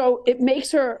 And so it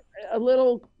makes her a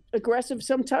little aggressive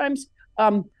sometimes.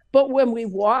 But when we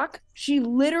walk, she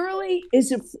literally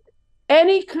is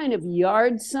any kind of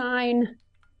yard sign.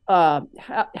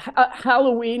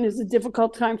 Halloween is a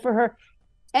difficult time for her.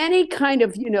 Any kind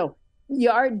of,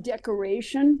 yard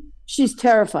decoration, she's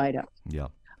terrified of. Yeah.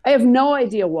 I have no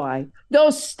idea why.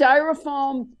 Those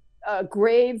styrofoam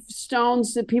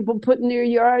gravestones that people put in their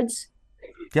yards.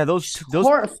 Yeah,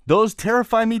 those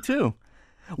terrify me too.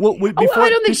 Well, I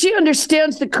don't think she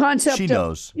understands the concept. She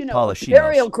knows, Paula. She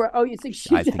burial knows. Oh, you think she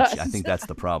does? I think that's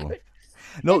the problem.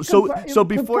 No, so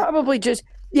before probably just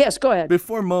yes, go ahead.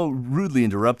 Before Mo rudely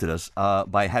interrupted us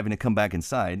by having to come back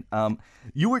inside,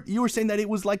 you were saying that it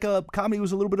was like comedy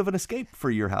was a little bit of an escape for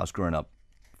your house growing up,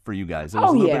 for you guys. It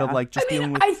was a little bit of like just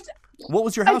dealing with. What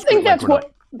was your house? I think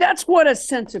that's what a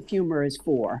sense of humor is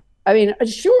for. I mean,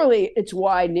 surely it's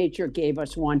why nature gave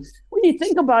us one. When you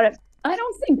think about it, I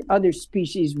don't think other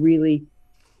species really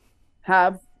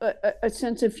have a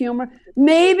sense of humor.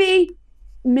 Maybe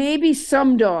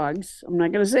some dogs, I'm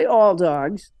not going to say all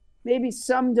dogs, maybe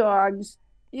some dogs,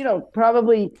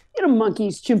 probably,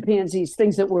 monkeys, chimpanzees,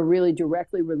 things that we're really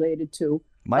directly related to.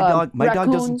 My dog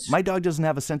doesn't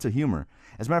have a sense of humor.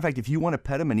 As a matter of fact, if you want to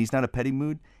pet him and he's not in a petting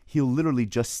mood, he'll literally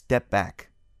just step back.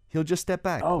 He'll just step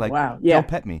back. Oh, like, wow. Yeah. Don't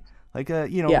pet me. Like,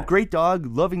 great dog,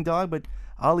 loving dog, but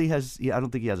Ollie I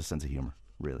don't think he has a sense of humor,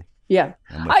 really. Yeah.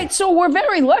 So we're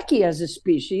very lucky as a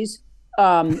species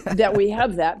that we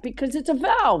have that because it's a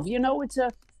valve.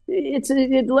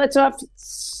 It lets off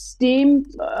steam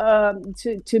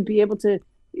to be able to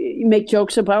make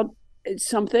jokes about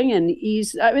something and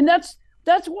ease. I mean, that's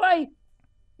why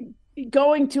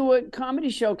going to a comedy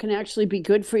show can actually be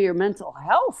good for your mental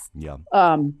health. Yeah.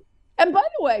 And by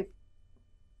the way,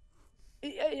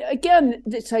 again,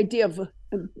 this idea of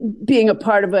being a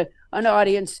part of an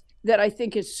audience that I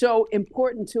think is so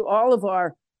important to all of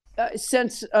our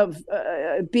sense of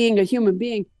being a human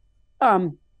being.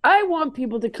 I want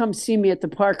people to come see me at the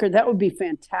Parker. That would be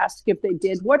fantastic if they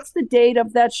did. What's the date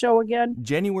of that show again?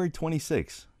 January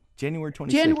 26th. January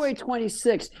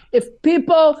 26th. If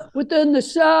people within the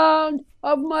sound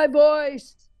of my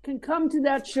voice can come to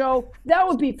that show, that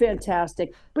would be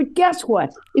fantastic. But guess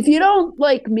what? If you don't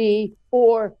like me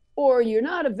or you're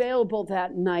not available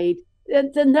that night,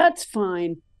 then that's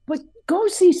fine. But go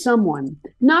see someone.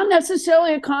 Not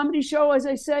necessarily a comedy show, as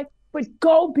I say, but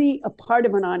go be a part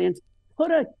of an audience. Put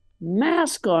a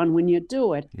mask on when you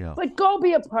do it. Yeah. But go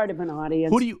be a part of an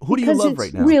audience. Who do you love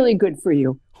right now? It's really good for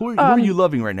you. Who are you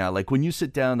loving right now? Like when you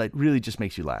sit down, that really just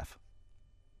makes you laugh.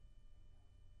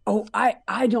 Oh,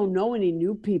 I don't know any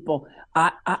new people.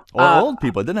 Or old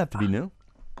people. It doesn't have to be new.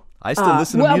 I still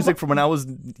listen to music from when I was,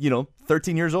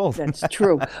 13 years old. That's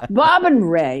true. Bob and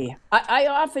Ray. I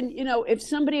often, if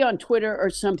somebody on Twitter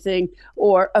or something,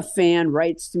 or a fan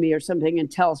writes to me or something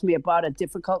and tells me about a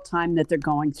difficult time that they're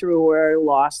going through or a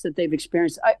loss that they've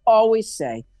experienced, I always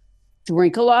say,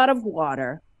 drink a lot of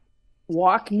water,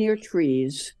 walk near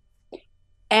trees,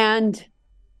 and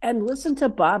listen to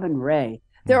Bob and Ray.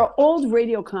 They're an old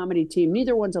radio comedy team.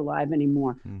 Neither one's alive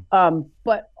anymore.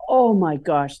 But oh my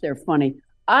gosh, they're funny.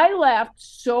 I laughed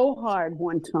so hard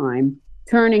one time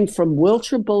turning from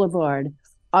Wilshire Boulevard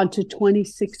onto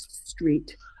 26th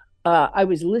Street. I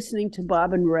was listening to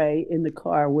Bob and Ray in the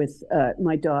car with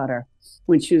my daughter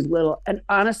when she was little. And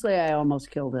honestly, I almost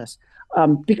killed us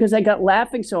because I got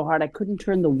laughing so hard I couldn't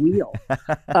turn the wheel.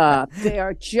 They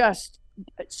are just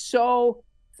so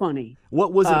funny.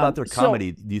 What was it about their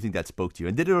comedy do you think that spoke to you?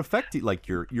 And did it affect you, like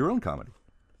your own comedy?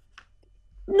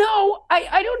 No,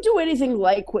 I don't do anything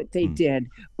like what they did.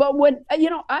 But when,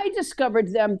 I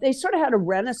discovered them, they sort of had a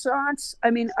renaissance.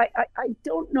 I mean, I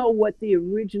don't know what the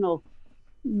original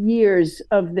years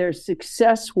of their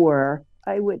success were.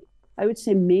 I would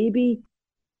say maybe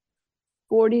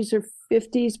 40s or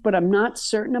 50s, but I'm not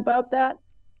certain about that.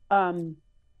 But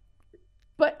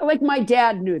like my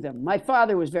dad knew them. My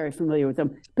father was very familiar with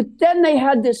them. But then they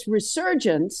had this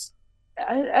resurgence,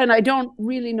 and I don't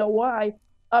really know why.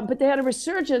 But they had a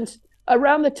resurgence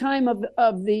around the time of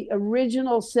the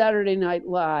original Saturday Night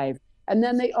Live. And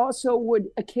then they also would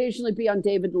occasionally be on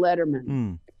David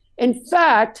Letterman. In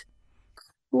fact,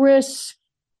 Chris,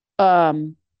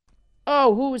 who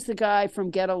was the guy from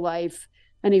Get a Life?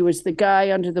 And he was the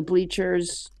guy under the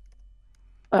bleachers.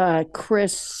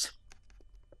 Chris,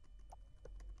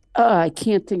 I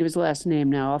can't think of his last name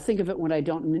now. I'll think of it when I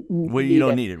don't Well, you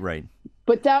don't need it, right?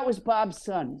 But that was Bob's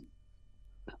son.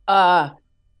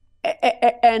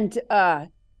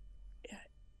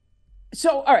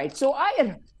 So all right, so I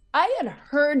had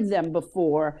heard them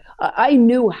before. I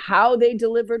knew how they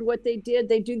delivered what they did.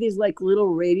 They do these like little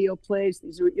radio plays.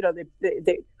 These are,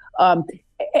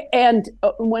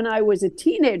 when I was a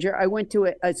teenager, I went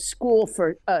to a school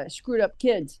for screwed up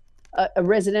kids, a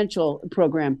residential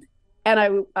program,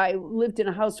 and I lived in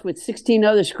a house with 16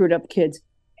 other screwed up kids,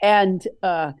 and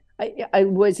I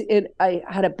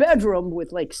had a bedroom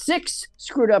with like 6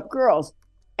 screwed up girls.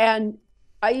 And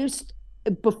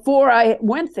before I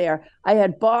went there, I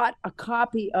had bought a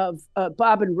copy of a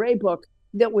Bob and Ray book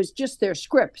that was just their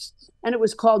scripts. And it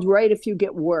was called Write If You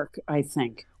Get Work, I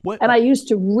think. What? And I used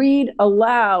to read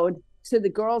aloud to the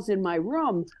girls in my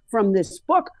room from this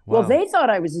book. Wow. Well, they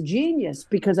thought I was a genius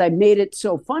because I made it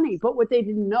so funny. But what they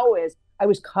didn't know is I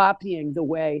was copying the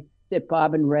way that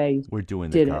Bob and Ray were doing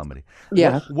the comedy.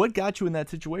 Yeah. What got you in that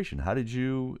situation?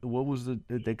 What was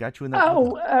that got you in that?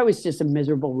 Oh, I was just a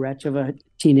miserable wretch of a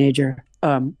teenager.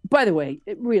 By the way,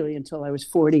 really until I was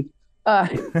 40. I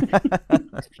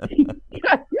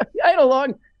had a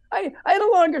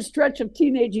longer stretch of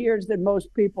teenage years than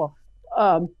most people.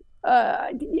 I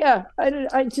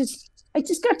just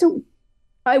got to,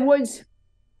 I was.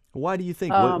 Why do you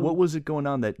think? What was it going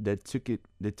on that took it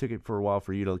for a while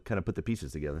for you to kind of put the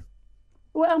pieces together?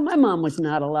 Well, my mom was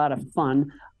not a lot of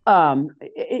fun.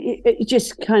 It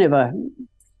just kind of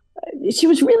she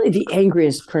was really the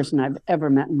angriest person I've ever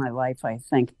met in my life, I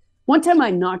think. One time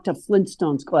I knocked a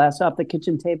Flintstones glass off the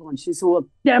kitchen table and she said, well,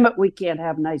 damn it, we can't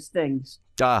have nice things.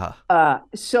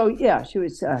 So, yeah, she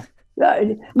was,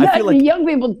 young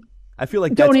people I feel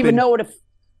like don't even know what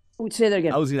would say that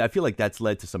again. I feel like that's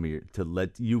led to some of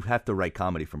you have to write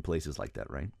comedy from places like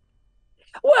that, right?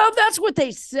 Well, that's what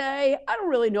they say. I don't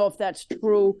really know if that's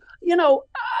true.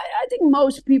 I think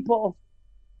most people,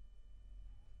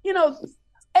 and I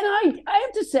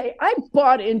have to say, I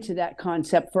bought into that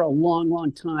concept for a long,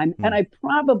 long time. And I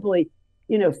probably,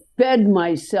 fed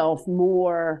myself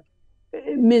more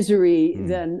misery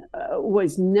than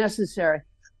was necessary.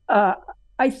 I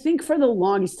think for the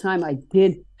longest time, I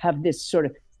did have this sort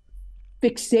of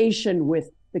fixation with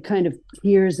the kind of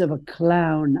tears of a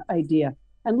clown idea.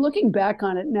 And looking back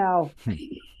on it now,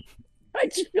 I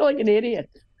just feel like an idiot.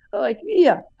 Like,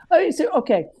 yeah. I say,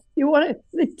 okay, you want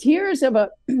the tears of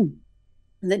a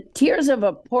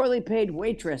poorly paid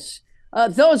waitress.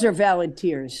 Those are valid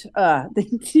tears.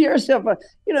 The tears of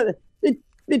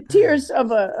the tears of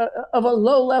a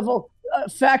low level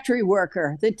factory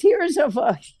worker. The tears of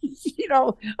of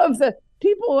the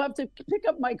people who have to pick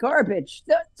up my garbage.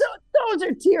 Those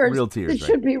are tears. Real tears that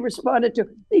should be responded to.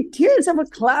 The tears of a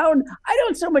clown, I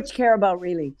don't so much care about,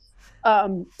 really.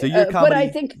 So your comedy but I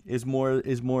think is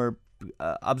more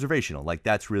observational. Like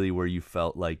that's really where you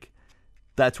felt like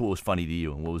That's what was funny to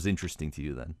you and what was interesting to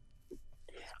you then.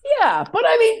 Yeah, but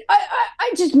I mean,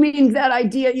 I just mean that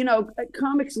idea,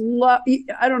 comics love,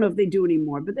 I don't know if they do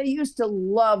anymore, but they used to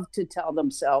love to tell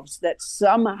themselves that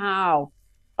somehow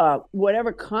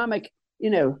whatever comic,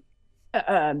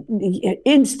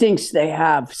 instincts they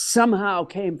have somehow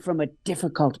came from a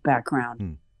difficult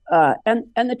background.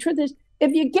 And the truth is,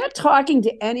 if you get talking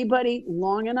to anybody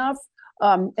long enough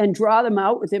and draw them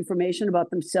out with information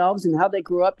about themselves and how they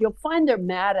grew up, you'll find they're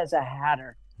mad as a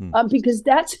hatter. Because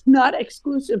that's not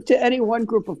exclusive to any one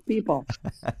group of people.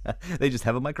 They just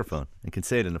have a microphone and can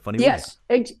say it in a funny way. Yes,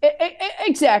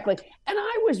 exactly. And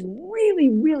I was really,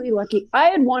 really lucky. I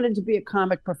had wanted to be a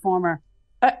comic performer,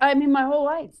 I mean, my whole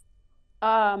life.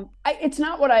 It's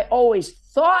not what I always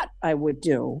thought I would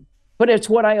do, but it's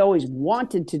what I always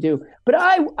wanted to do. But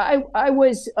I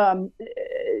was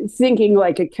thinking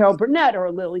like a Carol Burnett or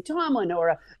a Lily Tomlin or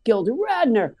a Gilda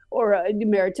Radner or a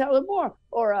Mary Tyler Moore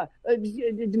or a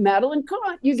Madeline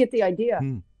Kahn. You get the idea.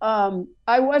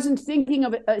 I wasn't thinking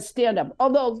of a stand-up,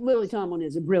 although Lily Tomlin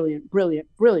is a brilliant, brilliant,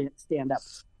 brilliant stand-up.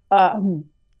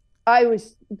 I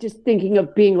was just thinking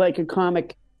of being like a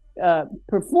comic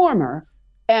performer,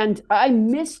 and I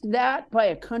missed that by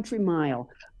a country mile.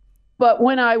 But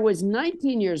when I was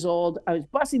 19 years old, I was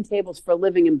bussing tables for a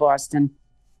living in Boston.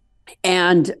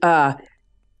 And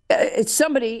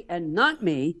somebody, and not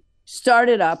me,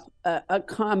 started up a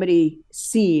comedy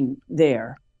scene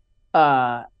there.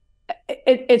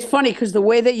 It's funny because the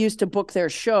way they used to book their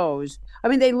shows, I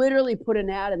mean, they literally put an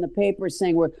ad in the paper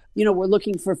saying we're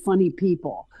looking for funny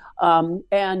people.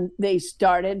 And they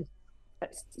started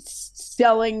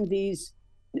selling these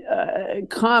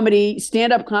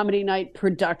stand-up comedy night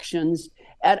productions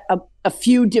at a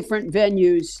few different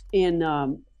venues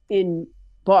in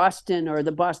Boston or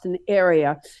the Boston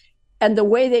area. And the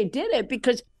way they did it,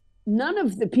 because none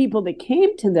of the people that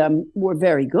came to them were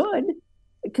very good,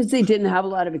 because they didn't have a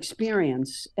lot of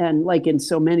experience. And like in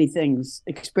so many things,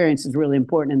 experience is really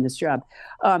important in this job.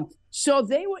 So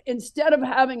they were, instead of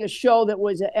having a show that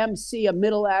was an MC, a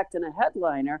middle act, and a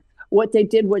headliner, what they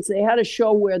did was they had a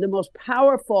show where the most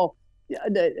powerful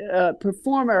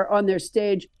performer on their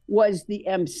stage was the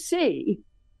MC.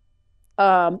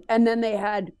 And then they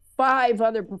had 5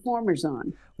 other performers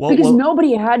on, because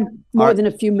nobody had more than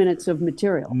a few minutes of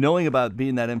material. Knowing about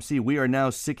being that MC, we are now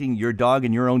sicking your dog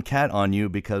and your own cat on you,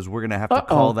 because we're going to have to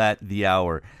call that the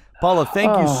hour. Paula,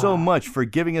 thank you so much for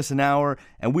giving us an hour,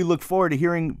 and we look forward to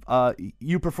hearing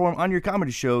you perform on your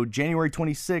comedy show January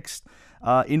 26th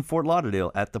in Fort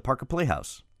Lauderdale at the Parker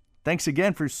Playhouse. Thanks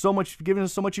again for giving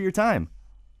us so much of your time.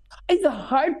 And the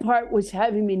hard part was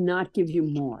having me not give you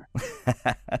more.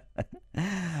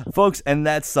 Folks, and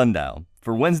that's Sundial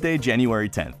for Wednesday, January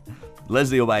 10th.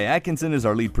 Leslie Obaye Atkinson is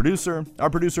our lead producer. Our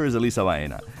producer is Elisa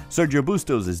Baena. Sergio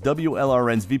Bustos is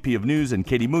WLRN's VP of News, and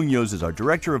Katie Munoz is our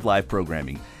Director of Live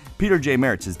Programming. Peter J.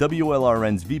 Mertz is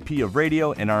WLRN's VP of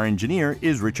Radio, and our engineer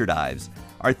is Richard Ives.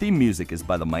 Our theme music is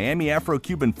by the Miami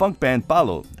Afro-Cuban funk band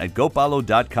Palo at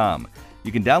gopalo.com.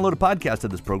 You can download a podcast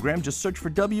of this program. Just search for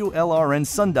WLRN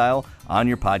Sundial on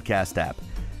your podcast app.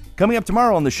 Coming up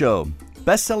tomorrow on the show,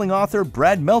 best-selling author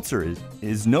Brad Meltzer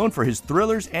is known for his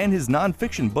thrillers and his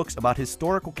nonfiction books about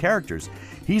historical characters.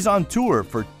 He's on tour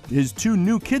for his 2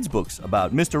 new kids' books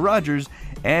about Mr. Rogers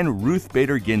and Ruth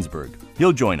Bader Ginsburg.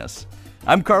 He'll join us.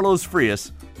 I'm Carlos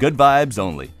Frias. Good vibes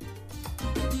only.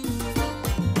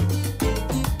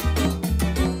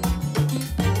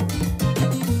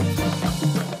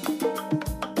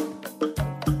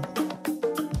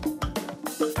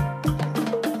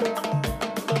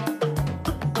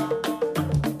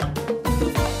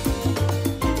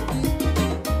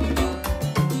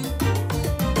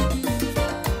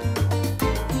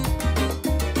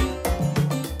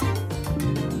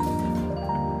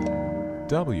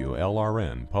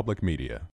 WLRN Public Media.